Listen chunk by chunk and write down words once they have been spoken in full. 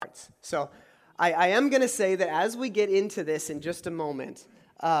So I am going to say that as we get into this in just a moment,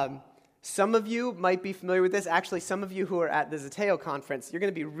 some of you might be familiar with this. Actually, some of you who are at the Zateo conference, you're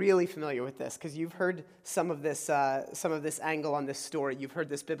going to be really familiar with this because you've heard some of this angle on this story. You've heard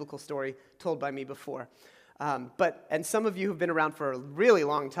this biblical story told by me before. And some of you have been around for a really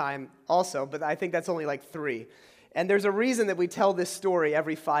long time also, but I think that's only like 3. And there's a reason that we tell this story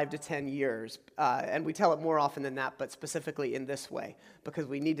every 5 to 10 years, and we tell it more often than that, but specifically in this way, because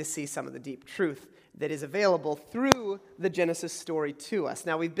we need to see some of the deep truth that is available through the Genesis story to us.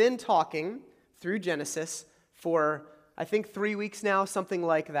 Now, we've been talking through Genesis for, I think, 3 weeks now, something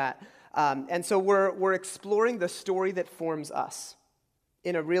like that. And so we're exploring the story that forms us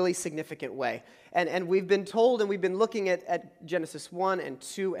in a really significant way. And we've been told, and we've been looking at Genesis 1 and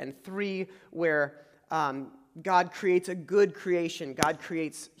 2 and 3, where God creates a good creation. God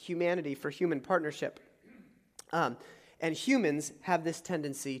creates humanity for human partnership. And humans have this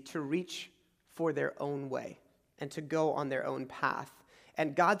tendency to reach for their own way and to go on their own path.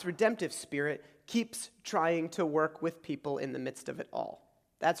 And God's redemptive spirit keeps trying to work with people in the midst of it all.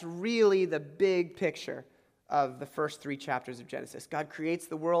 That's really the big picture of the first 3 chapters of Genesis. God creates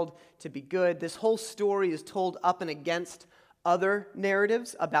the world to be good. This whole story is told up and against other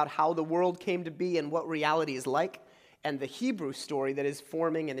narratives about how the world came to be and what reality is like. And the Hebrew story that is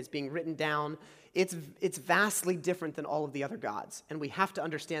forming and is being written down, it's vastly different than all of the other gods. And we have to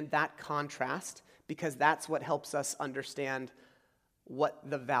understand that contrast because that's what helps us understand what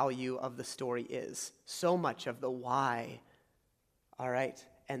the value of the story is. So much of the why, all right,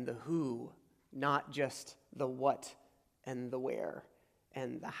 and the who, not just the what and the where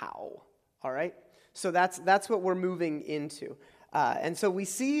and the how, all right? So that's what we're moving into. And so we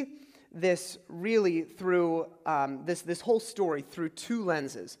see this really through this whole story through 2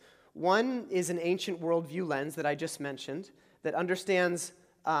 lenses. One is an ancient worldview lens that I just mentioned that understands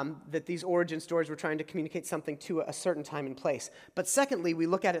that these origin stories were trying to communicate something to a certain time and place. But secondly, we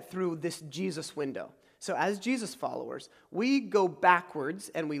look at it through this Jesus window. So as Jesus followers, we go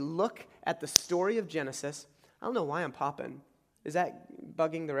backwards and we look at the story of Genesis. I don't know why I'm popping. Is that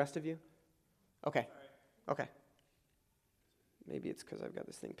bugging the rest of you? Okay. Maybe it's because I've got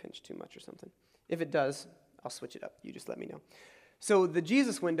this thing pinched too much or something. If it does, I'll switch it up. You just let me know. So the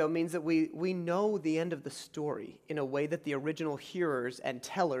Jesus window means that we know the end of the story in a way that the original hearers and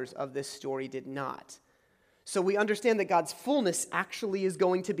tellers of this story did not. So we understand that God's fullness actually is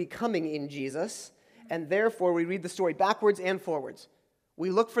going to be coming in Jesus, and therefore we read the story backwards and forwards.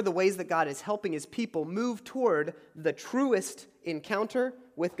 We look for the ways that God is helping his people move toward the truest encounter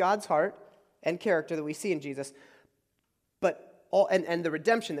with God's heart and character that we see in Jesus, and the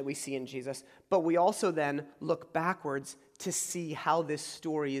redemption that we see in Jesus, but we also then look backwards to see how this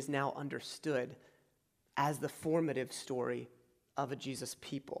story is now understood as the formative story of a Jesus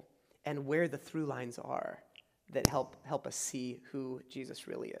people and where the through lines are that help us see who Jesus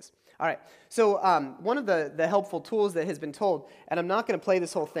really is. All right, so one of the helpful tools that has been told, and I'm not going to play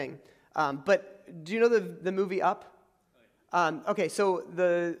this whole thing, but do you know the movie Up? Okay, so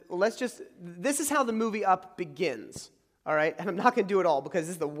this is how the movie Up begins, all right? And I'm not going to do it all because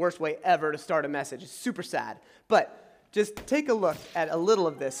this is the worst way ever to start a message. It's super sad. But just take a look at a little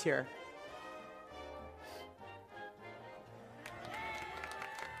of this here.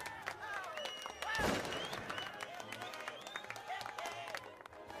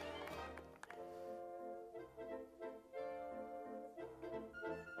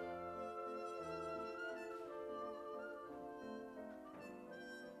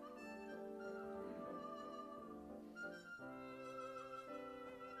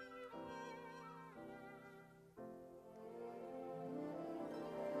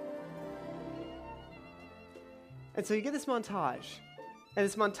 And so you get this montage, and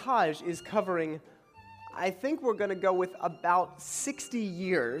this montage is covering, I think we're going to go with about 60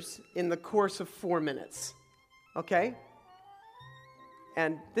 years in the course of 4 minutes, okay?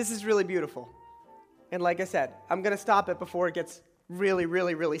 And this is really beautiful. And like I said, I'm going to stop it before it gets really,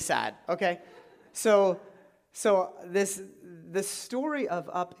 really, really sad, okay? So the story of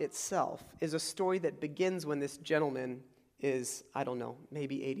Up itself is a story that begins when this gentleman is, I don't know,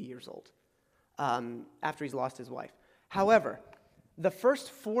 maybe 80 years old. After he's lost his wife. However, the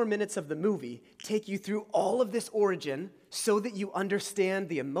first 4 minutes of the movie take you through all of this origin so that you understand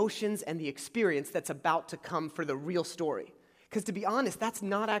the emotions and the experience that's about to come for the real story. Because to be honest, that's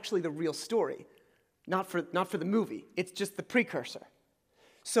not actually the real story. Not for the movie. It's just the precursor.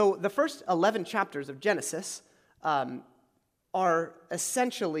 So the first 11 chapters of Genesis are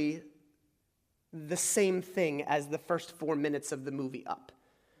essentially the same thing as the first 4 minutes of the movie Up.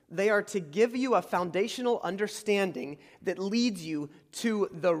 They are to give you a foundational understanding that leads you to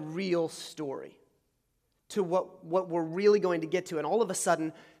the real story, to what we're really going to get to. And all of a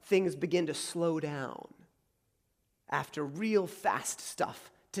sudden, things begin to slow down after real fast stuff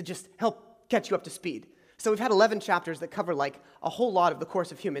to just help catch you up to speed. So we've had 11 chapters that cover like a whole lot of the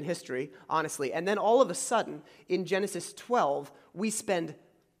course of human history, honestly. And then all of a sudden, in Genesis 12, we spend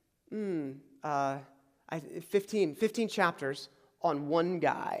 15 chapters on one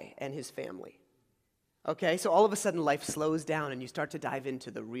guy and his family. Okay, so all of a sudden life slows down and you start to dive into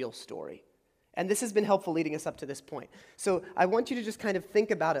the real story. And this has been helpful leading us up to this point. So I want you to just kind of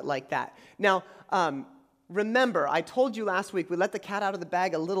think about it like that. Now, remember, I told you last week, we let the cat out of the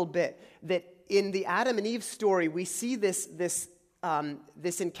bag a little bit, that in the Adam and Eve story, we see this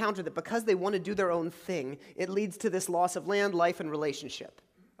encounter that because they want to do their own thing, it leads to this loss of land, life, and relationship.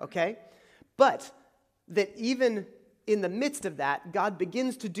 Okay? But that even in the midst of that, God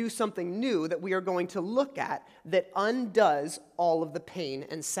begins to do something new that we are going to look at that undoes all of the pain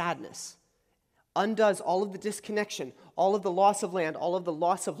and sadness, undoes all of the disconnection, all of the loss of land, all of the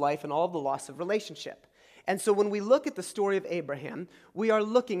loss of life, and all of the loss of relationship. And so when we look at the story of Abraham, we are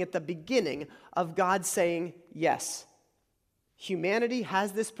looking at the beginning of God saying, yes, humanity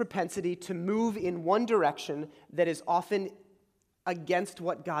has this propensity to move in one direction that is often against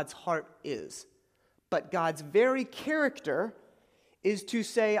what God's heart is. But God's very character is to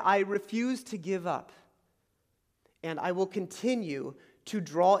say, I refuse to give up. And I will continue to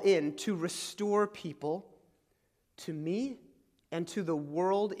draw in, to restore people to me and to the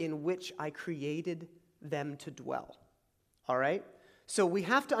world in which I created them to dwell. All right? So we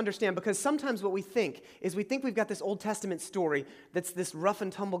have to understand, because sometimes what we think is we think we've got this Old Testament story that's this rough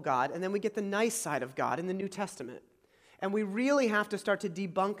and tumble God, and then we get the nice side of God in the New Testament. And we really have to start to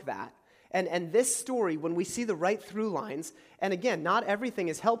debunk that. And this story, when we see the right through lines, and again, not everything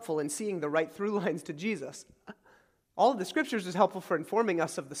is helpful in seeing the right through lines to Jesus. All of the scriptures is helpful for informing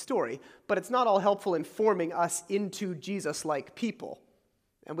us of the story, but it's not all helpful in forming us into Jesus-like people.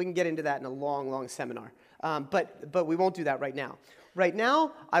 And we can get into that in a long, long seminar. But we won't do that right now. Right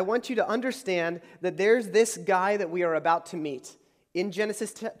now, I want you to understand that there's this guy that we are about to meet in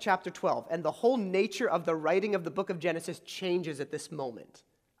Genesis chapter 12. And the whole nature of the writing of the book of Genesis changes at this moment.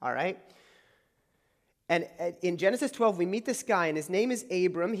 All right? And in Genesis 12, we meet this guy, and his name is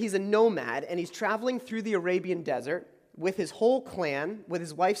Abram. He's a nomad, and he's traveling through the Arabian desert with his whole clan, with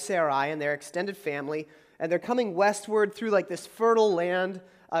his wife Sarai and their extended family, and they're coming westward through like this fertile land,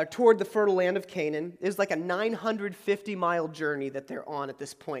 toward the fertile land of Canaan. It was like a 950-mile journey that they're on at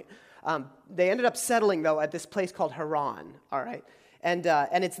this point. They ended up settling, though, at this place called Haran, all right? And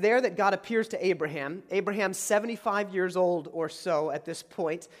it's there that God appears to Abraham. Abraham's 75 years old or so at this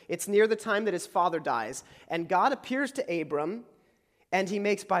point. It's near the time that his father dies. And God appears to Abram, and he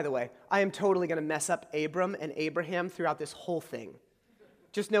makes, by the way, I am totally going to mess up Abram and Abraham throughout this whole thing.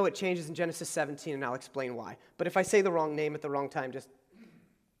 Just know it changes in Genesis 17, and I'll explain why. But if I say the wrong name at the wrong time, just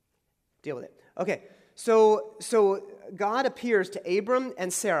deal with it. Okay, so God appears to Abram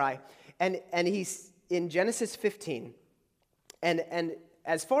and Sarai, and he's in Genesis 15. And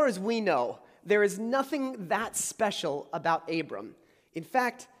as far as we know, there is nothing that special about Abram. In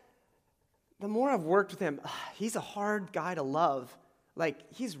fact, the more I've worked with him, he's a hard guy to love. Like,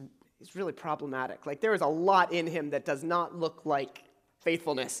 he's really problematic. Like, there is a lot in him that does not look like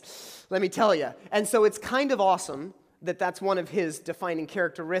faithfulness, let me tell you. And so it's kind of awesome that that's one of his defining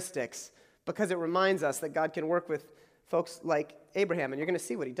characteristics, because it reminds us that God can work with folks like Abraham, and you're going to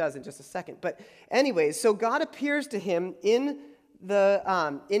see what he does in just a second. But anyways, so God appears to him in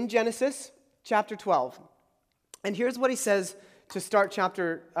Genesis chapter 12, and here's what he says to start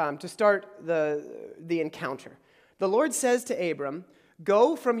the encounter. The Lord says to Abram,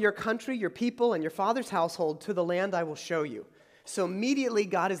 "Go from your country, your people, and your father's household to the land I will show you." So immediately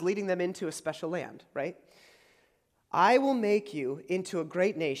God is leading them into a special land, right? "I will make you into a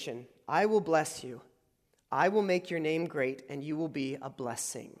great nation. I will bless you. I will make your name great, and you will be a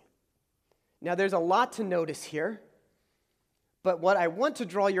blessing." Now, there's a lot to notice here, but what I want to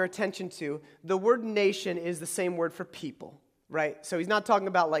draw your attention to, the word nation is the same word for people, right? So he's not talking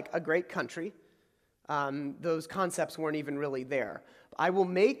about like a great country. Those concepts weren't even really there. "I will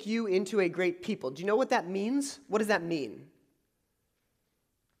make you into a great people." Do you know what that means? What does that mean?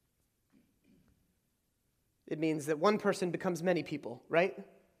 It means that one person becomes many people, right?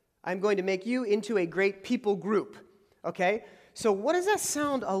 I'm going to make you into a great people group, okay? So what does that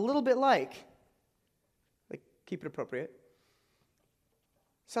sound a little bit like? Like, keep it appropriate.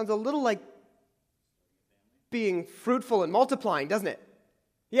 Sounds a little like being fruitful and multiplying, doesn't it?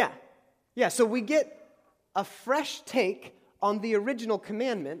 Yeah. So we get a fresh take on the original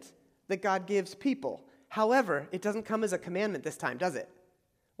commandment that God gives people. However, it doesn't come as a commandment this time, does it?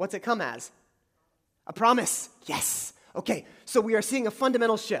 What's it come as? A promise. Yes. Okay, so we are seeing a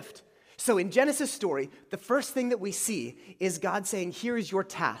fundamental shift. So in Genesis' story, the first thing that we see is God saying, here is your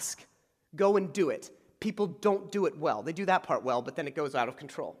task. Go and do it. People don't do it well. They do that part well, but then it goes out of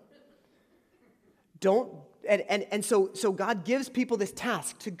control. So God gives people this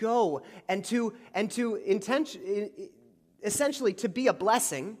task to go and to essentially to be a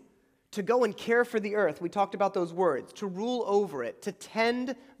blessing, to go and care for the earth. We talked about those words, to rule over it, to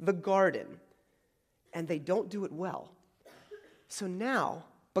tend the garden. And they don't do it well. So now,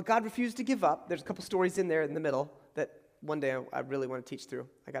 but God refused to give up. There's a couple stories in there in the middle that one day I really want to teach through.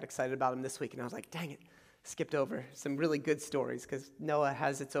 I got excited about them this week, and I was like, dang it, skipped over some really good stories, because Noah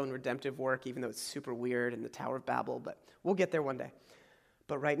has its own redemptive work, even though it's super weird, and the Tower of Babel, but we'll get there one day.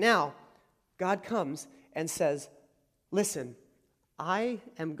 But right now, God comes and says, listen, I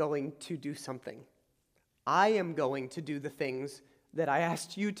am going to do something. I am going to do the things that I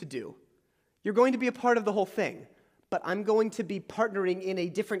asked you to do. You're going to be a part of the whole thing, but I'm going to be partnering in a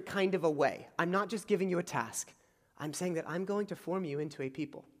different kind of a way. I'm not just giving you a task. I'm saying that I'm going to form you into a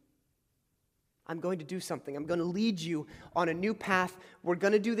people. I'm going to do something. I'm going to lead you on a new path. We're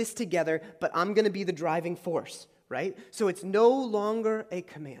going to do this together, but I'm going to be the driving force, right? So it's no longer a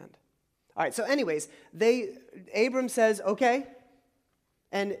command. All right, so anyways, Abram says, okay,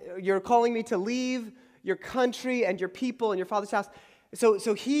 and you're calling me to leave your country and your people and your father's house.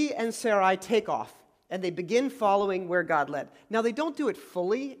 So he and Sarai take off, and they begin following where God led. Now, they don't do it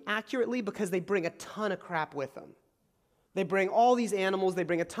fully accurately because they bring a ton of crap with them. They bring all these animals. They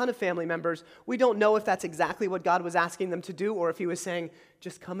bring a ton of family members. We don't know if that's exactly what God was asking them to do or if he was saying,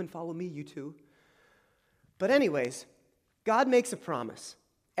 just come and follow me, you two. But anyways, God makes a promise.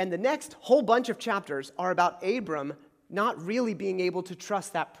 And the next whole bunch of chapters are about Abram not really being able to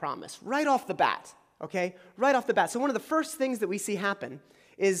trust that promise right off the bat. Okay, right off the bat. So one of the first things that we see happen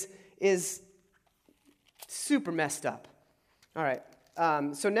is super messed up. All right.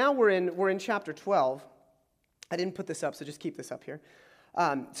 So now we're in chapter 12. I didn't put this up, so just keep this up here.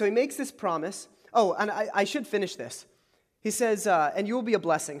 So he makes this promise. Oh, and I should finish this. He says, and you will be a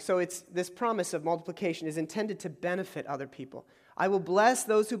blessing. So it's this promise of multiplication is intended to benefit other people. I will bless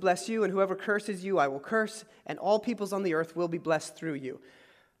those who bless you, and whoever curses you, I will curse, and all peoples on the earth will be blessed through you.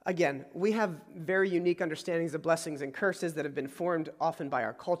 Again, we have very unique understandings of blessings and curses that have been formed often by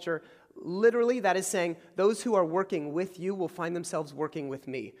our culture. Literally, that is saying those who are working with you will find themselves working with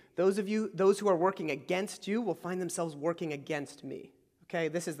me. Those who are working against you will find themselves working against me. Okay,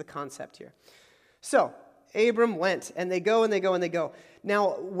 this is the concept here. So, Abram went, and they go, and they go, and they go.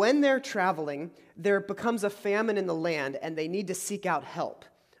 Now, when they're traveling, there becomes a famine in the land, and they need to seek out help.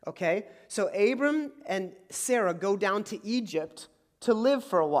 Okay, so Abram and Sarah go down to Egypt to live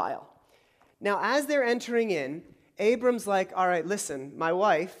for a while. Now, as they're entering in, Abram's like, all right, listen, my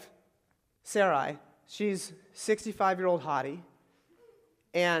wife, Sarai, she's 65-year-old hottie,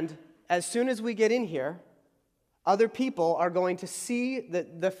 and as soon as we get in here, other people are going to see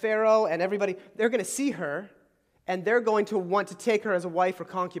the Pharaoh and everybody, they're going to see her, and they're going to want to take her as a wife or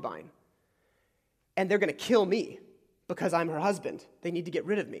concubine. And they're going to kill me because I'm her husband. They need to get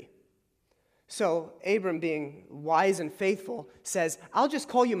rid of me. So Abram, being wise and faithful, says, I'll just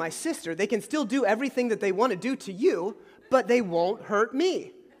call you my sister. They can still do everything that they want to do to you, but they won't hurt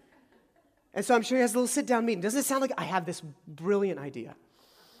me. And so I'm sure he has a little sit-down meeting. Doesn't it sound like I have this brilliant idea?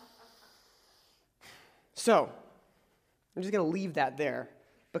 So I'm just going to leave that there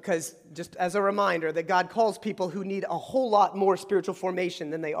because just as a reminder that God calls people who need a whole lot more spiritual formation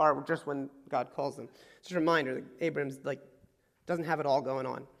than they are just when God calls them. Just a reminder that Abram's doesn't have it all going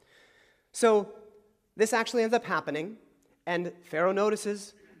on. So this actually ends up happening, and Pharaoh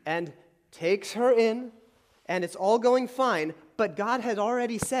notices and takes her in, and it's all going fine, but God had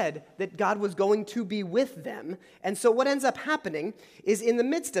already said that God was going to be with them. And so what ends up happening is in the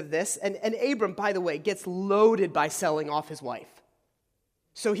midst of this, and Abram, by the way, gets loaded by selling off his wife.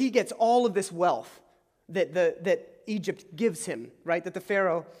 So he gets all of this wealth that Egypt gives him, right, that the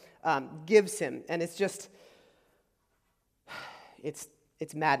Pharaoh gives him. And it's just, it's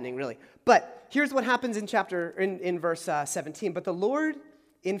maddening, really. But here's what happens in verse 17. But the Lord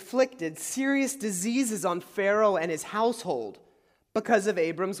inflicted serious diseases on Pharaoh and his household because of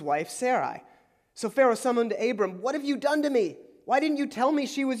Abram's wife Sarai. So Pharaoh summoned Abram, what have you done to me? Why didn't you tell me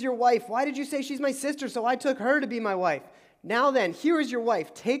she was your wife? Why did you say she's my sister? So I took her to be my wife. Now then, here is your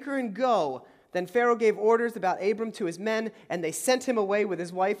wife. Take her and go. Then Pharaoh gave orders about Abram to his men, and they sent him away with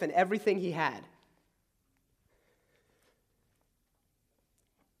his wife and everything he had.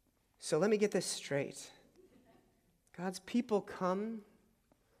 So let me get this straight. God's people come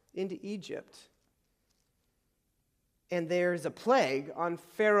into Egypt, and there's a plague on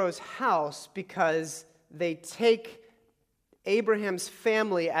Pharaoh's house because they take Abraham's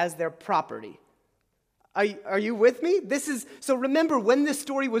family as their property. Are you with me? So remember, when this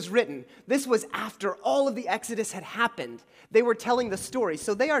story was written, this was after all of the Exodus had happened. They were telling the story.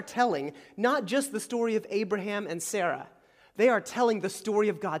 So they are telling not just the story of Abraham and Sarah. They are telling the story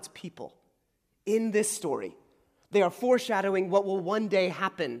of God's people. In this story, they are foreshadowing what will one day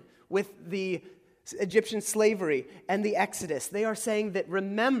happen with the Egyptian slavery and the Exodus. They are saying that,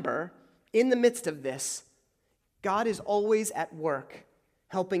 remember, in the midst of this, God is always at work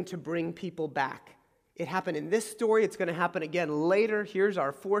helping to bring people back. It happened in this story. It's going to happen again later. Here's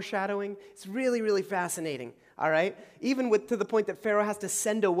our foreshadowing. It's really, really fascinating, all right? Even to the point that Pharaoh has to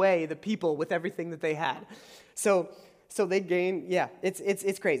send away the people with everything that they had. So they gain,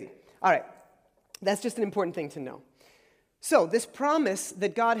 it's crazy. All right, that's just an important thing to know. So this promise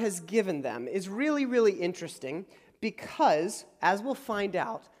that God has given them is really, really interesting because, as we'll find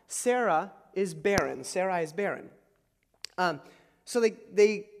out, Sarai is barren. So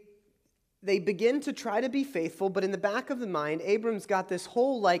they begin to try to be faithful, but in the back of the mind, Abram's got this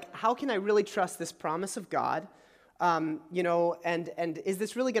whole, how can I really trust this promise of God? And is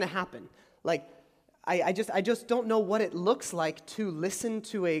this really going to happen? I just don't know what it looks like to listen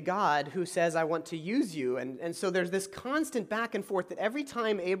to a God who says, I want to use you. And so there's this constant back and forth that every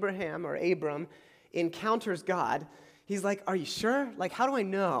time Abram encounters God, he's like, are you sure? How do I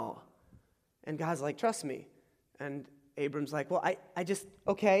know? And God's like, trust me. And Abram's like, well, I just,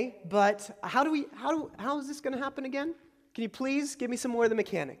 okay, but how is this going to happen again? Can you please give me some more of the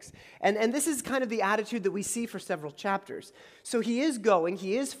mechanics? And this is kind of the attitude that we see for several chapters. So he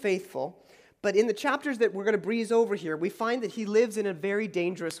is faithful, but in the chapters that we're going to breeze over here, we find that he lives in a very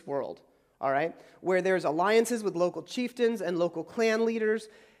dangerous world, all right, where there's alliances with local chieftains and local clan leaders,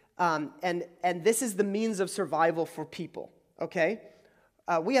 and this is the means of survival for people, okay?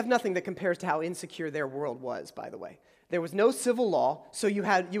 We have nothing that compares to how insecure their world was, by the way. There was no civil law, so you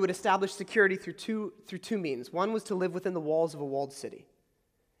would establish security through two means. One was to live within the walls of a walled city,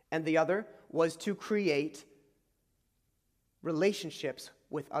 and the other was to create relationships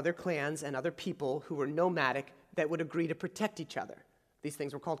with other clans and other people who were nomadic that would agree to protect each other. These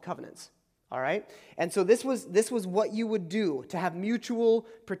things were called covenants, all right? And so this was what you would do to have mutual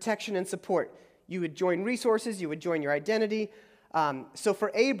protection and support. You would join resources, you would join your identity. So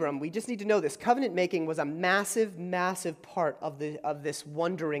for Abram, we just need to know this. Covenant making was a massive, massive part of this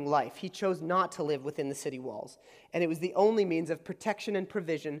wandering life. He chose not to live within the city walls, and it was the only means of protection and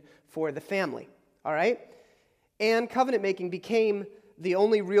provision for the family, all right? And covenant making became the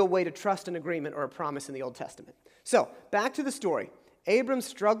only real way to trust an agreement or a promise in the Old Testament. So back to the story. Abram's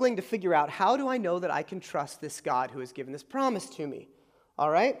struggling to figure out, how do I know that I can trust this God who has given this promise to me?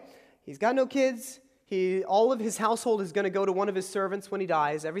 All right? He's got no kids. All of his household is going to go to one of his servants when he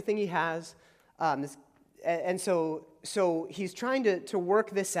dies, everything he has. And so he's trying to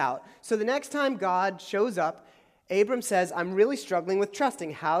work this out. So the next time God shows up, Abram says, I'm really struggling with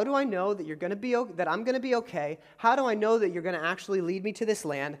trusting. How do I know that that I'm going to be okay? How do I know that you're going to actually lead me to this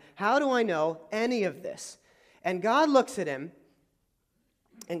land? How do I know any of this? And God looks at him,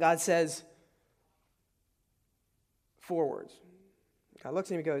 and God says 4 words. God looks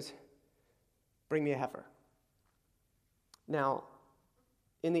at him and goes, bring me a heifer. Now,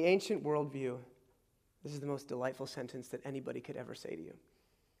 in the ancient worldview, this is the most delightful sentence that anybody could ever say to you.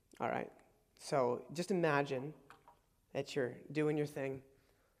 All right? So just imagine that you're doing your thing,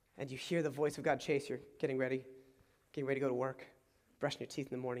 and you hear the voice of God chase. You're getting ready to go to work, brushing your teeth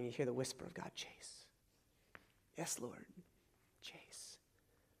in the morning. You hear the whisper of God, Chase. Yes, Lord, Chase,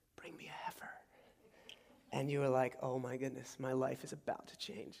 bring me a heifer. And you were like, oh my goodness, my life is about to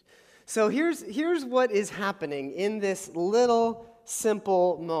change. So here's what is happening in this little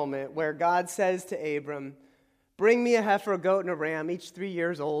simple moment where God says to Abram, bring me a heifer, a goat, and a ram, each 3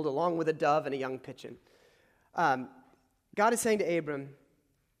 years old, along with a dove and a young pigeon. God is saying to Abram,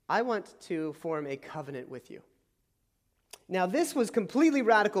 I want to form a covenant with you. Now, this was completely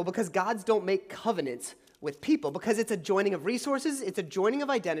radical because gods don't make covenants with people, because it's a joining of resources, it's a joining of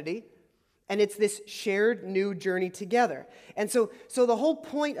identity, and it's this shared new journey together. And so the whole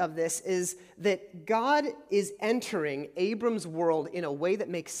point of this is that God is entering Abram's world in a way that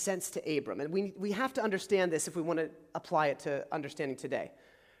makes sense to Abram. And we have to understand this if we want to apply it to understanding today.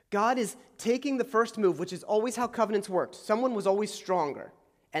 God is taking the first move, which is always how covenants worked. Someone was always stronger,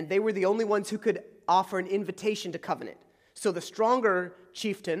 and they were the only ones who could offer an invitation to covenant. So the stronger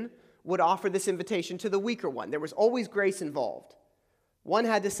chieftain would offer this invitation to the weaker one. There was always grace involved. One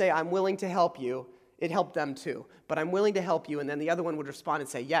had to say, I'm willing to help you it helped them too. But I'm willing to help you. And then the other one would respond and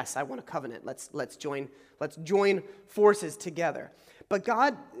say, yes, I want a covenant. Let's join forces together. But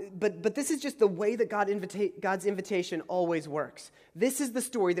this is just the way that God's invitation always works. This is the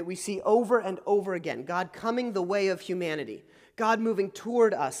story that we see over and over again. God coming the way of humanity. God moving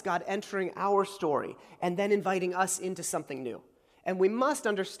toward us. God entering our story. And then inviting us into something new. And we must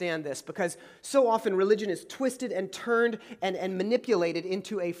understand this because so often religion is twisted and turned and manipulated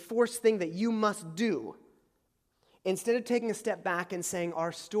into a forced thing that you must do. Instead of taking a step back and saying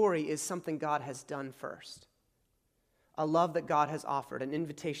our story is something God has done first. A love that God has offered, an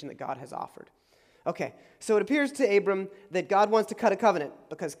invitation that God has offered. Okay, so it appears to Abram that God wants to cut a covenant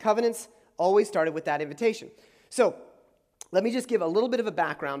because covenants always started with that invitation. So let me just give a little bit of a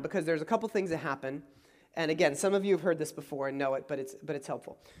background because there's a couple things that happen. And again, some of you have heard this before and know it, but it's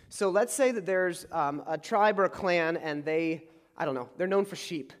helpful. So let's say that there's a tribe or a clan, and they're known for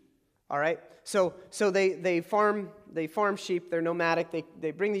sheep. All right. So they farm sheep. They're nomadic.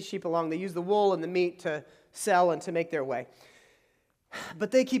 They bring these sheep along. They use the wool and the meat to sell and to make their way.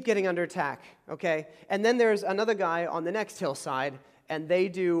 But they keep getting under attack. Okay. And then there's another guy on the next hillside, and they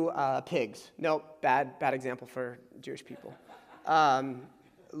do pigs. Nope, bad example for Jewish people.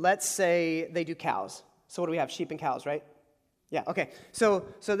 Let's say they do cows. So what do we have? Sheep and cows, right? Yeah, okay. So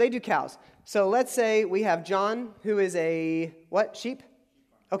they do cows. So let's say we have John, who is a, what, sheep?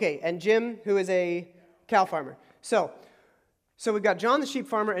 Okay, and Jim, who is a cow farmer. So we've got John the sheep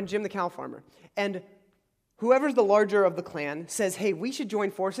farmer and Jim the cow farmer. And whoever's the larger of the clan says, hey, we should join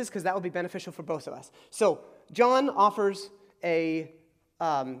forces because that would be beneficial for both of us. So John offers an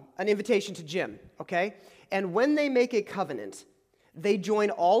invitation to Jim, okay? And when they make a covenant, they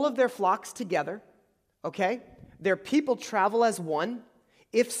join all of their flocks together, okay? Their people travel as one.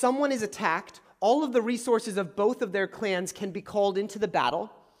 If someone is attacked, all of the resources of both of their clans can be called into the battle,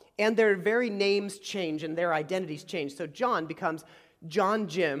 and their very names change and their identities change. So John becomes John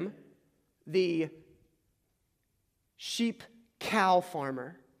Jim, the sheep cow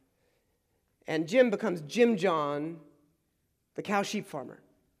farmer, and Jim becomes Jim John, the cow sheep farmer.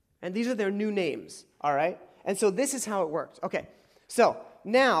 And these are their new names, all right? And so this is how it works. Okay, so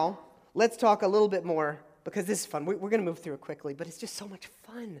now let's talk a little bit more, because this is fun. We're going to move through it quickly, but it's just so much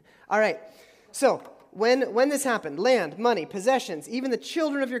fun. All right, so when this happened, land, money, possessions, even the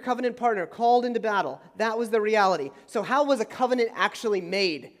children of your covenant partner called into battle, that was the reality. So how was a covenant actually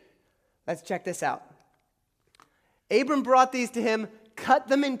made? Let's check this out. Abram brought these to him, cut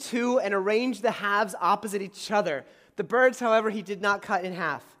them in two, and arranged the halves opposite each other. The birds, however, he did not cut in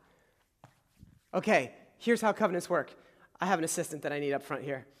half. Okay, here's how covenants work. I have an assistant that I need up front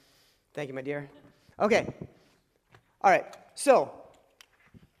here. Thank you, my dear. Okay. All right, so,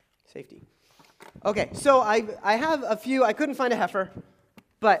 safety. Okay, so I have a few, I couldn't find a heifer,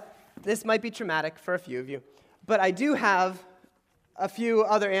 but this might be traumatic for a few of you. But I do have a few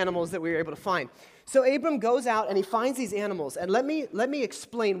other animals that we were able to find. So Abram goes out and he finds these animals. And let me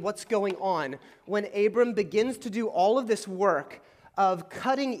explain what's going on when Abram begins to do all of this work of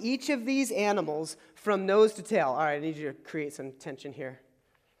cutting each of these animals from nose to tail. All right, I need you to create some tension here.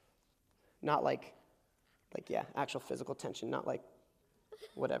 Not like actual physical tension, not like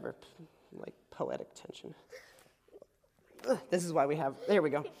whatever, like poetic tension. This is why there we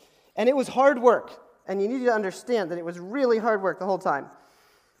go. And it was hard work. And you need to understand that it was really hard work the whole time.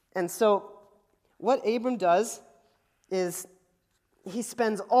 And so what Abram does is he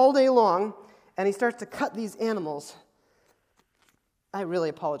spends all day long and he starts to cut these animals. I really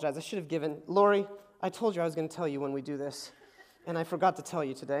apologize. I should have given, Lori, I told you I was going to tell you when we do this. And I forgot to tell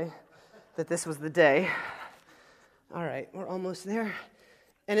you today that this was the day. All right, we're almost there.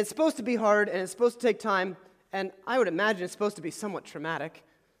 And it's supposed to be hard and it's supposed to take time. And I would imagine it's supposed to be somewhat traumatic.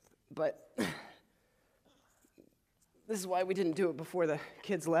 But this is why we didn't do it before the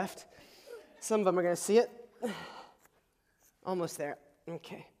kids left. Some of them are going to see it. Almost there.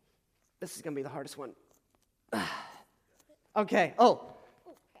 Okay. This is going to be the hardest one. Okay. Oh.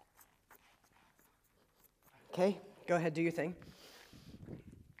 Okay. Go ahead, do your thing.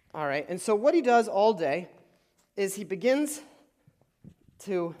 All right. And so what he does all day is he begins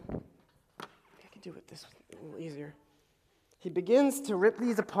to, I can do it this a little easier. He begins to rip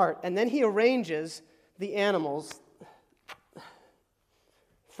these apart, and then he arranges the animals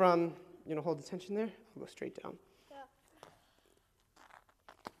from, hold the tension there. I'll go straight down. Yeah.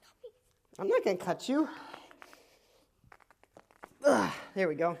 I'm not going to cut you. There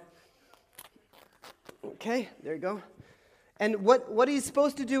we go. Okay, there you go. And what he's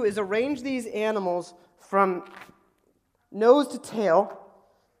supposed to do is arrange these animals from nose to tail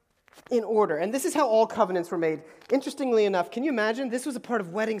in order. And this is how all covenants were made. Interestingly enough, can you imagine? This was a part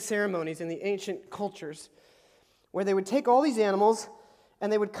of wedding ceremonies in the ancient cultures, where they would take all these animals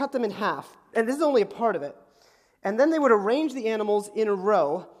and they would cut them in half. And this is only a part of it. And then they would arrange the animals in a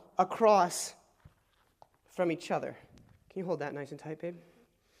row across from each other. Can you hold that nice and tight, babe?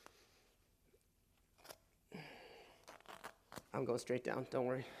 I'm going straight down, don't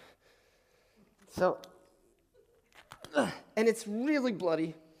worry. So, and it's really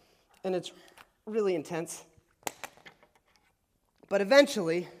bloody, and it's really intense. But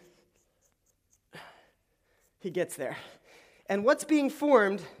eventually, he gets there. And what's being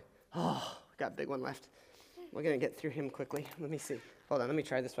formed, got a big one left. We're going to get through him quickly. Let me see. Hold on, let me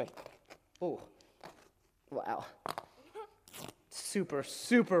try this way. Oh, wow. Super,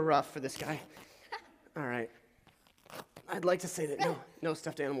 super rough for this guy. All right. I'd like to say that no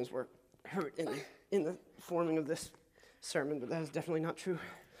stuffed animals were hurt in the forming of this sermon, but that is definitely not true.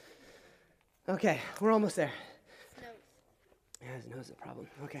 Okay, we're almost there. Nose. Yeah, his nose is a problem.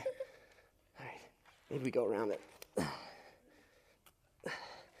 Okay. All right. Maybe we go around it.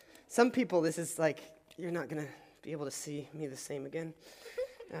 Some people, this is like, you're not going to be able to see me the same again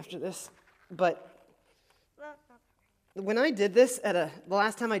after this. But when I did this, the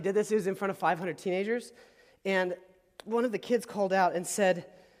last time I did this, it was in front of 500 teenagers. And one of the kids called out and said,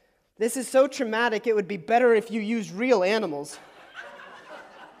 "This is so traumatic, it would be better if you used real animals."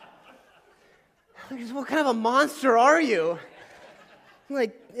 What kind of a monster are you?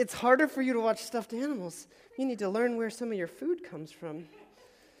 Like, it's harder for you to watch stuffed animals. You need to learn where some of your food comes from.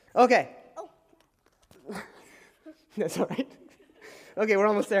 Okay. Oh. That's all right. Okay, we're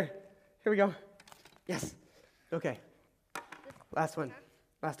almost there. Here we go. Yes. Okay. Last one.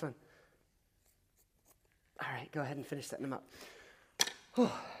 Last one. All right, go ahead and finish setting them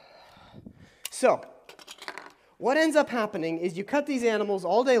up. So, what ends up happening is you cut these animals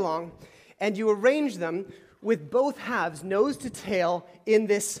all day long, and you arrange them with both halves, nose to tail, in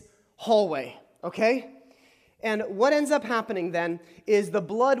this hallway, okay? And what ends up happening then is the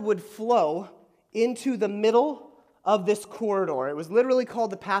blood would flow into the middle of this corridor. It was literally called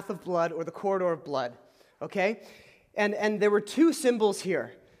the path of blood or the corridor of blood, okay? And there were two symbols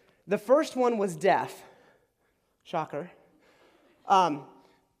here. The first one was death. Shocker. But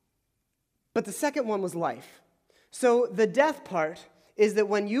the second one was life. So the death part is that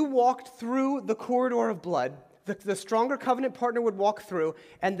when you walked through the corridor of blood, the stronger covenant partner would walk through,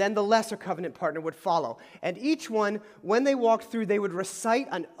 and then the lesser covenant partner would follow. And each one, when they walked through, they would recite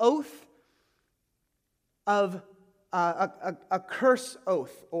an oath of a curse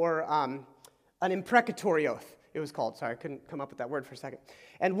oath, or an imprecatory oath, it was called. Sorry, I couldn't come up with that word for a second.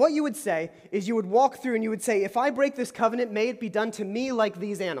 And what you would say is you would walk through and you would say, "If I break this covenant, may it be done to me like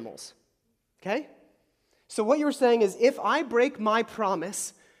these animals." Okay? So what you were saying is, if I break my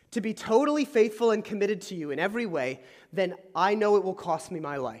promise to be totally faithful and committed to you in every way, then I know it will cost me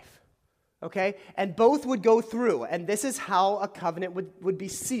my life. Okay? And both would go through, and this is how a covenant would be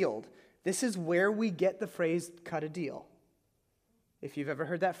sealed. This is where we get the phrase, cut a deal. If you've ever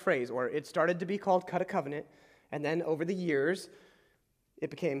heard that phrase, or it started to be called cut a covenant, and then over the years, it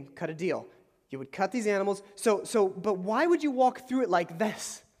became cut a deal. You would cut these animals. But why would you walk through it like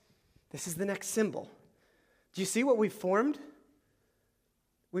this? This is the next symbol. Do you see what we've formed?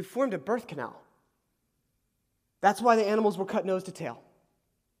 We've formed a birth canal. That's why the animals were cut nose to tail.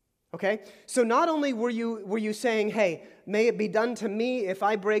 Okay? So not only were you saying, "Hey, may it be done to me if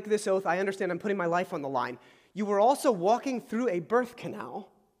I break this oath, I understand I'm putting my life on the line." You were also walking through a birth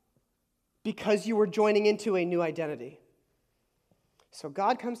canal because you were joining into a new identity. So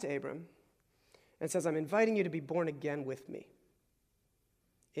God comes to Abram and says, "I'm inviting you to be born again with me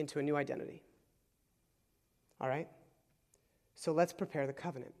into a new identity." All right? So let's prepare the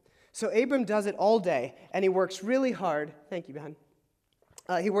covenant. So Abram does it all day, and he works really hard. Thank you, Ben.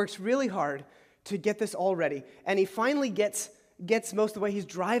 He works really hard to get this all ready, and he finally gets most of the way. He's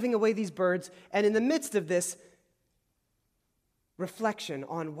driving away these birds, and in the midst of this reflection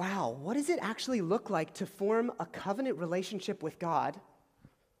on, wow, what does it actually look like to form a covenant relationship with God?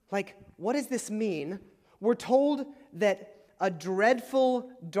 Like, what does this mean? We're told that a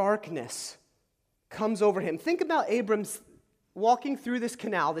dreadful darkness comes over him. Think about Abram's walking through this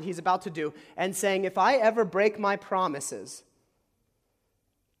canal that he's about to do and saying, "If I ever break my promises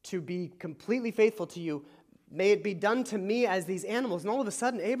to be completely faithful to you, may it be done to me as these animals." And all of a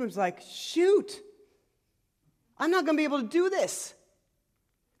sudden, Abram's like, "Shoot, I'm not going to be able to do this."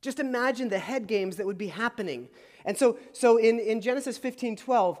 Just imagine the head games that would be happening. And so in Genesis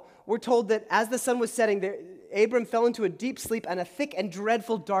 15:12, we're told that as the sun was setting, Abram fell into a deep sleep, and a thick and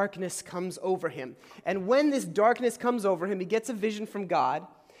dreadful darkness comes over him. And when this darkness comes over him, he gets a vision from God,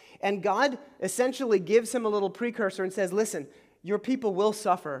 And God essentially gives him a little precursor and says, listen, your people will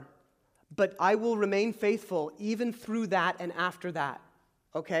suffer, but I will remain faithful even through that and after that,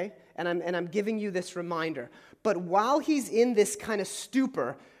 okay? And I'm giving you this reminder. But while he's in this kind of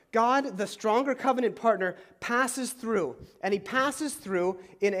stupor, God, the stronger covenant partner, passes through. And he passes through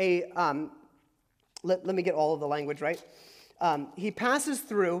in a, let me get all of the language right. He passes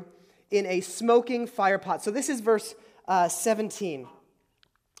through in a smoking fire pot. So this is verse 17,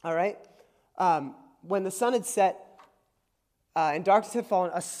 all right? When the sun had set, and darkness had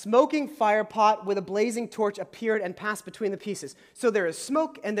fallen, a smoking fire pot with a blazing torch appeared and passed between the pieces. So there is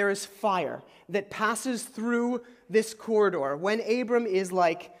smoke and there is fire that passes through this corridor when Abram is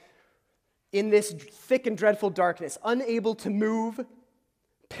like in this thick and dreadful darkness, unable to move,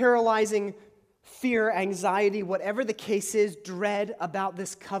 paralyzing fear, anxiety, whatever the case is, dread about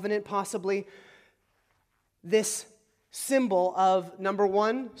this covenant possibly. This symbol of, number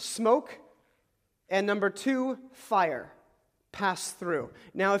one, smoke, and number two, fire. Pass through.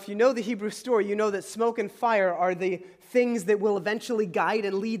 Now, if you know the Hebrew story, you know that smoke and fire are the things that will eventually guide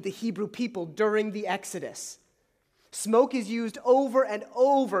and lead the Hebrew people during the Exodus. Smoke is used over and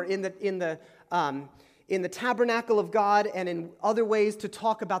over in the tabernacle of God and in other ways to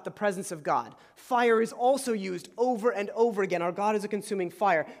talk about the presence of God. Fire is also used over and over again. Our God is a consuming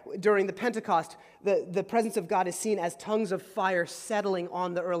fire. During the Pentecost, the presence of God is seen as tongues of fire settling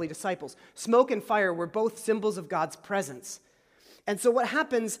on the early disciples. Smoke and fire were both symbols of God's presence. And so what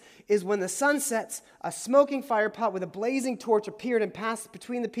happens is when the sun sets, a smoking fire pot with a blazing torch appeared and passed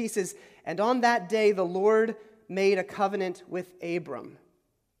between the pieces, and on that day the Lord made a covenant with Abram.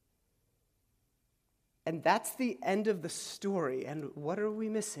 And that's the end of the story. And what are we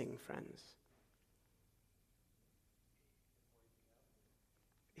missing, friends?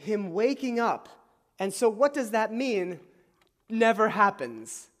 Him waking up. And so what does that mean? Never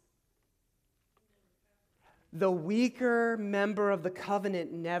happens. The weaker member of the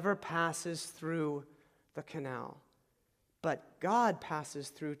covenant never passes through the canal, but God passes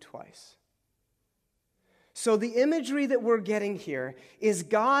through twice. So the imagery that we're getting here is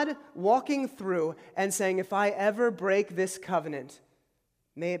God walking through and saying, if I ever break this covenant,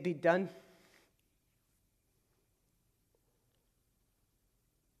 may it be done.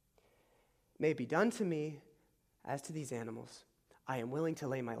 May it be done to me as to these animals. I am willing to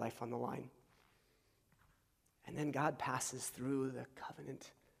lay my life on the line. And then God passes through the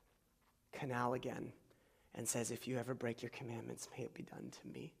covenant canal again and says, if you ever break your commandments, may it be done to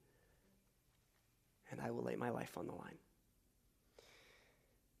me. And I will lay my life on the line.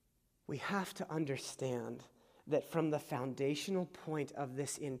 We have to understand that from the foundational point of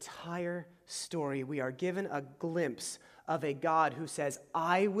this entire story, we are given a glimpse of a God who says,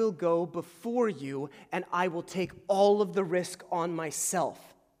 I will go before you and I will take all of the risk on myself.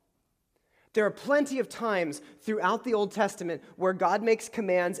 There are plenty of times throughout the Old Testament where God makes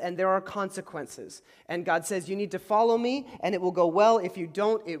commands and there are consequences. And God says, you need to follow me and it will go well. If you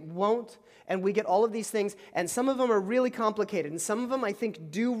don't, it won't. And we get all of these things, and some of them are really complicated. And some of them, I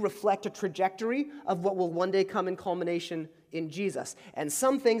think, do reflect a trajectory of what will one day come in culmination in Jesus. And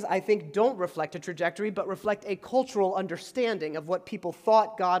some things, I think, don't reflect a trajectory, but reflect a cultural understanding of what people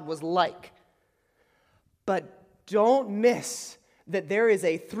thought God was like. But don't miss that there is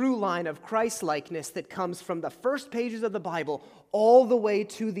a through line of Christ-likeness that comes from the first pages of the Bible all the way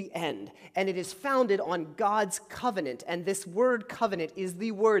to the end. And it is founded on God's covenant. And this word covenant is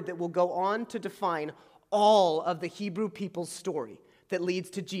the word that will go on to define all of the Hebrew people's story that leads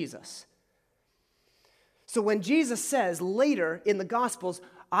to Jesus. So when Jesus says later in the Gospels,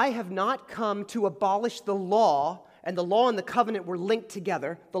 I have not come to abolish the law, and the law and the covenant were linked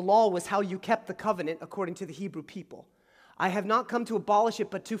together. The law was how you kept the covenant according to the Hebrew people. I have not come to abolish it,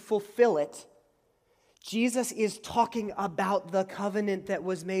 but to fulfill it. Jesus is talking about the covenant that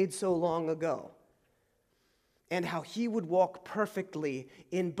was made so long ago and how he would walk perfectly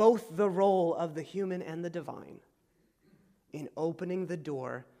in both the role of the human and the divine, in opening the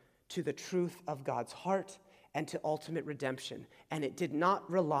door to the truth of God's heart and to ultimate redemption. And it did not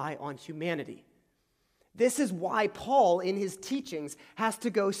rely on humanity. This is why Paul, in his teachings, has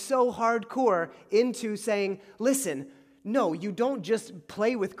to go so hardcore into saying, listen, no, you don't just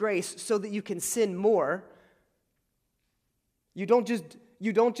play with grace so that you can sin more. You don't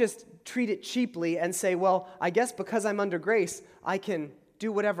just treat it cheaply and say, well, I guess because I'm under grace, I can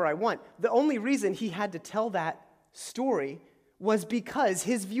do whatever I want. The only reason he had to tell that story was because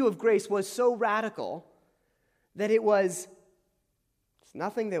his view of grace was so radical that it's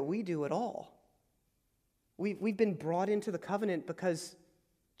nothing that we do at all. We've been brought into the covenant because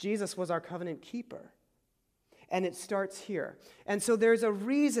Jesus was our covenant keeper. and it starts here. And so there's a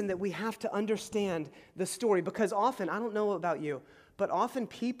reason that we have to understand the story, because often, I don't know about you, but often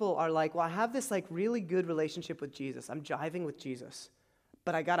people are like, well, I have this like really good relationship with Jesus. I'm jiving with Jesus,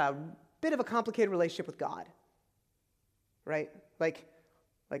 but I got a bit of a complicated relationship with God, right? Like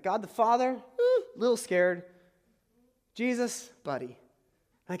God the Father, a little scared. Jesus, buddy.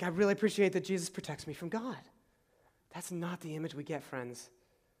 Like, I really appreciate that Jesus protects me from God. That's not the image we get, friends.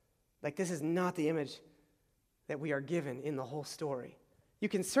 Like, this is not the image that we are given in the whole story. You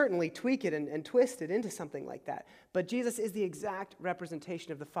can certainly tweak it and twist it into something like that, but Jesus is the exact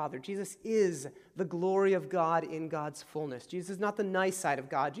representation of the Father. Jesus is the glory of God in God's fullness. Jesus is not the nice side of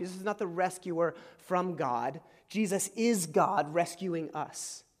God. Jesus is not the rescuer from God. Jesus is God rescuing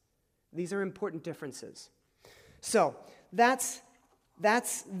us. These are important differences. So, that's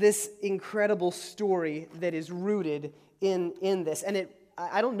this incredible story that is rooted in this. And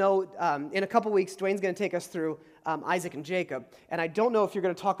I don't know, in a couple weeks, Dwayne's going to take us through Isaac and Jacob. And I don't know if you're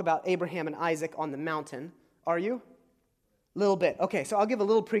going to talk about Abraham and Isaac on the mountain. Are you? A little bit. Okay, so I'll give a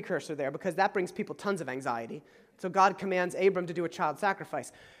little precursor there, because that brings people tons of anxiety. So God commands Abram to do a child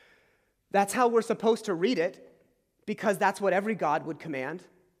sacrifice. That's how we're supposed to read it, because that's what every God would command,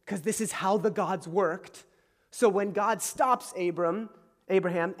 because this is how the gods worked. So when God stops Abraham,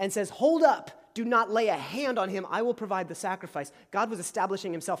 and says, hold up, do not lay a hand on him, I will provide the sacrifice, God was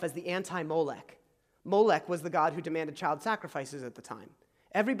establishing himself as the anti-Molech. Molech was the god who demanded child sacrifices at the time.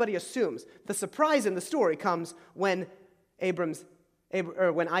 Everybody assumes. The surprise in the story comes when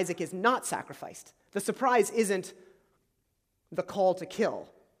when Isaac is not sacrificed. The surprise isn't the call to kill.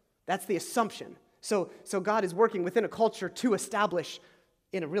 That's the assumption. So God is working within a culture to establish,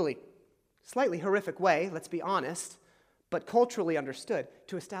 in a really slightly horrific way, let's be honest, but culturally understood,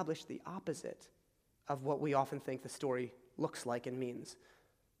 to establish the opposite of what we often think the story looks like and means.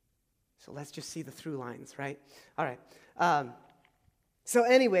 So let's just see the through lines, right? All right. So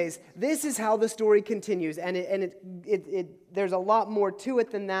anyways, this is how the story continues, and there's a lot more to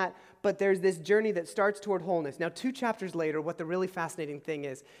it than that, but there's this journey that starts toward wholeness. Now, 2 chapters later, what the really fascinating thing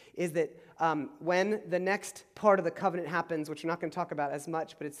is that when the next part of the covenant happens, which we're not going to talk about as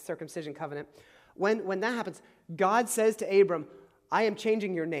much, but it's the circumcision covenant, when that happens, God says to Abram, I am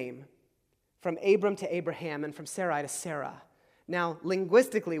changing your name from Abram to Abraham and from Sarai to Sarah. Now,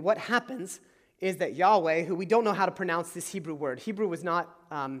 linguistically, what happens is that Yahweh, who we don't know how to pronounce this Hebrew word. Hebrew was not,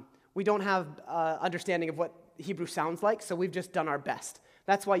 we don't have understanding of what Hebrew sounds like, so we've just done our best.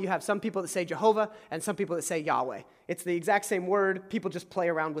 That's why you have some people that say Jehovah and some people that say Yahweh. It's the exact same word. People just play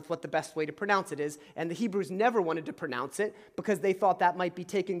around with what the best way to pronounce it is, and the Hebrews never wanted to pronounce it because they thought that might be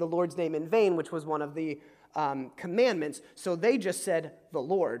taking the Lord's name in vain, which was one of the commandments, so they just said the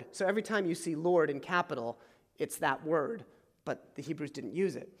Lord. So every time you see Lord in capital, it's that word, but the Hebrews didn't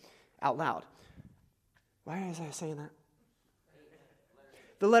use it out loud. Why was I saying that?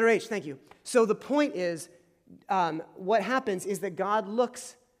 The letter H, thank you. So the point is, what happens is that God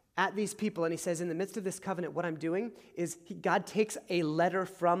looks at these people and he says, in the midst of this covenant, what I'm doing is God takes a letter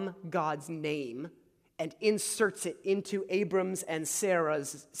from God's name and inserts it into Abram's and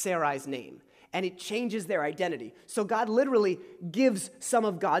Sarai's name. And it changes their identity. So God literally gives some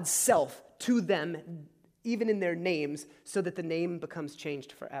of God's self to them, even in their names, so that the name becomes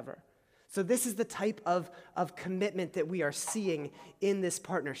changed forever. So this is the type of commitment that we are seeing in this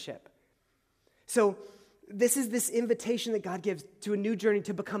partnership. So this is this invitation that God gives to a new journey,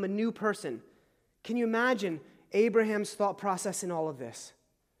 to become a new person. Can you imagine Abraham's thought process in all of this?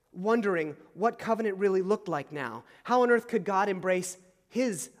 Wondering what covenant really looked like now. How on earth could God embrace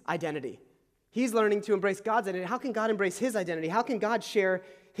his identity? He's learning to embrace God's identity. How can God embrace his identity? How can God share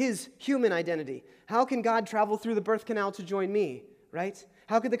his human identity? How can God travel through the birth canal to join me, right?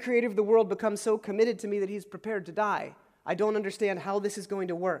 How could the creator of the world become so committed to me that he's prepared to die? I don't understand how this is going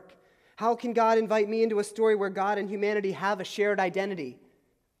to work. How can God invite me into a story where God and humanity have a shared identity?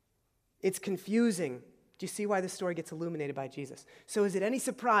 It's confusing. Do you see why this story gets illuminated by Jesus? So is it any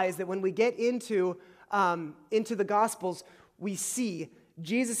surprise that when we get into the Gospels, we see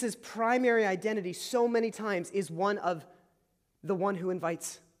Jesus' primary identity so many times is one of the one who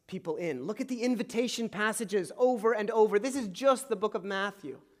invites people in. Look at the invitation passages over and over. This is just the book of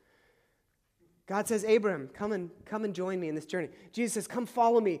Matthew. God says, Abraham, come and join me in this journey. Jesus says, come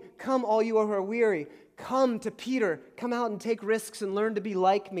follow me. Come, all you who are weary. Come to Peter. Come out and take risks and learn to be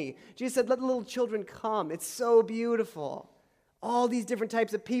like me. Jesus said, let the little children come. It's so beautiful. All these different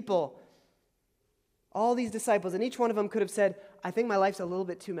types of people. All these disciples. And each one of them could have said, I think my life's a little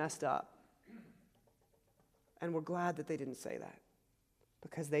bit too messed up. And we're glad that they didn't say that,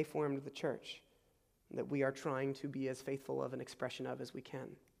 because they formed the church that we are trying to be as faithful of an expression of as we can.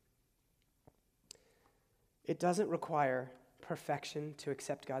 It doesn't require perfection to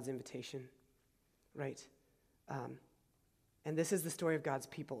accept God's invitation, right? And this is the story of God's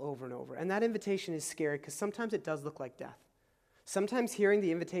people over and over. And that invitation is scary because sometimes it does look like death. Sometimes hearing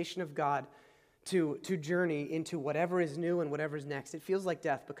the invitation of God to journey into whatever is new and whatever is next, it feels like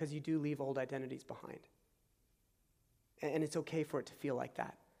death because you do leave old identities behind. And it's okay for it to feel like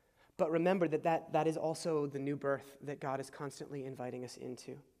that. But remember that is also the new birth that God is constantly inviting us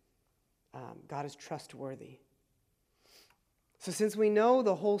into. God is trustworthy. So since we know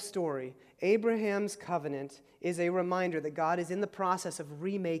the whole story, Abraham's covenant is a reminder that God is in the process of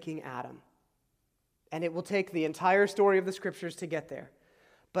remaking Adam. And it will take the entire story of the scriptures to get there.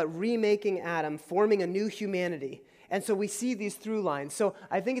 But remaking Adam, forming a new humanity. And so we see these through lines. So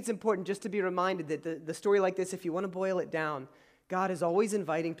I think it's important just to be reminded that the story like this, if you want to boil it down, God is always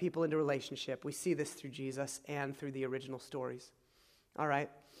inviting people into relationship. We see this through Jesus and through the original stories. All right?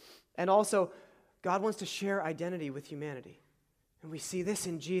 And also, God wants to share identity with humanity. And we see this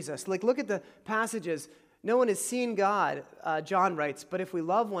in Jesus. Like, look at the passages. No one has seen God, John writes, but if we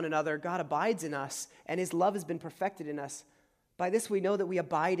love one another, God abides in us, and his love has been perfected in us. By this we know that we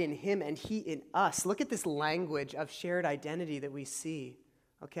abide in him and he in us. Look at this language of shared identity that we see,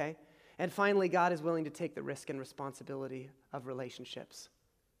 okay? And finally, God is willing to take the risk and responsibility of relationships.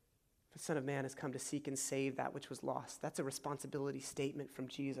 The Son of Man has come to seek and save that which was lost. That's a responsibility statement from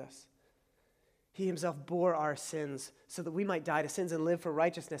Jesus. He himself bore our sins so that we might die to sins and live for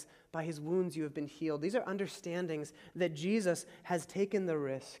righteousness. By his wounds you have been healed. These are understandings that Jesus has taken the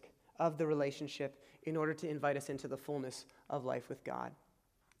risk of the relationship in order to invite us into the fullness of life with God.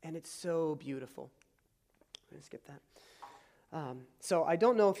 And it's so beautiful. I'm going to skip that. So I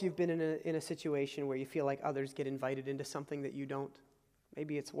don't know if you've been in a situation where you feel like others get invited into something that you don't.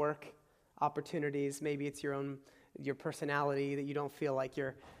 Maybe it's work opportunities. Maybe it's your personality that you don't feel like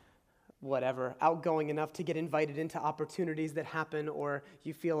you're outgoing enough to get invited into opportunities that happen, or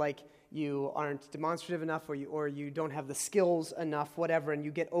you feel like you aren't demonstrative enough, or you don't have the skills enough, whatever, and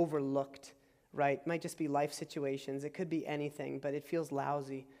you get overlooked, right? It might just be life situations. It could be anything, but it feels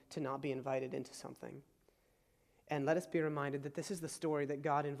lousy to not be invited into something. And let us be reminded that this is the story that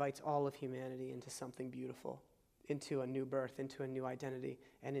God invites all of humanity into something beautiful, into a new birth, into a new identity,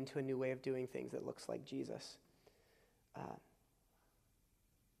 and into a new way of doing things that looks like Jesus.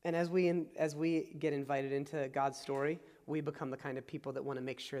 And as we get invited into God's story, we become the kind of people that want to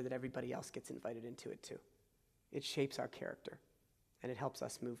make sure that everybody else gets invited into it too. It shapes our character, and it helps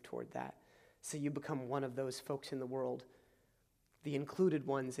us move toward that. So you become one of those folks in the world, the included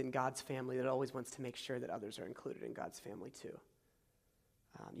ones in God's family that always wants to make sure that others are included in God's family too.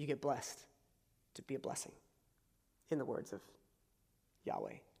 You get blessed to be a blessing, in the words of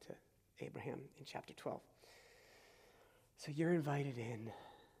Yahweh to Abraham in chapter 12. So you're invited in.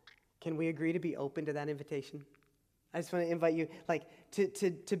 Can we agree to be open to that invitation? I just want to invite you,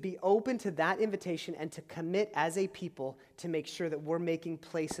 to be open to that invitation and to commit as a people to make sure that we're making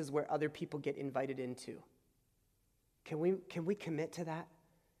places where other people get invited into. Can we commit to that?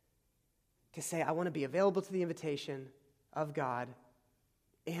 To say, I want to be available to the invitation of God,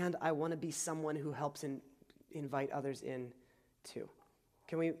 and I want to be someone who helps invite others in too.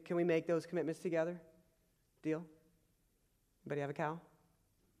 Can we make those commitments together? Deal? Anybody have a cow?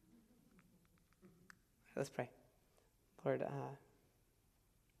 Let's pray. Lord,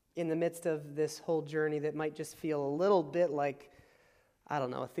 in the midst of this whole journey that might just feel a little bit like,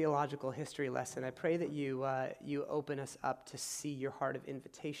 a theological history lesson, I pray that you open us up to see your heart of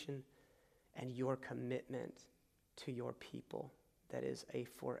invitation and your commitment to your people that is a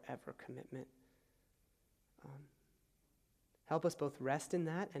forever commitment. Help us both rest in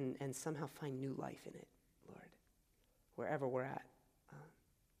that and somehow find new life in it, Lord, wherever we're at.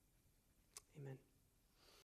 Amen.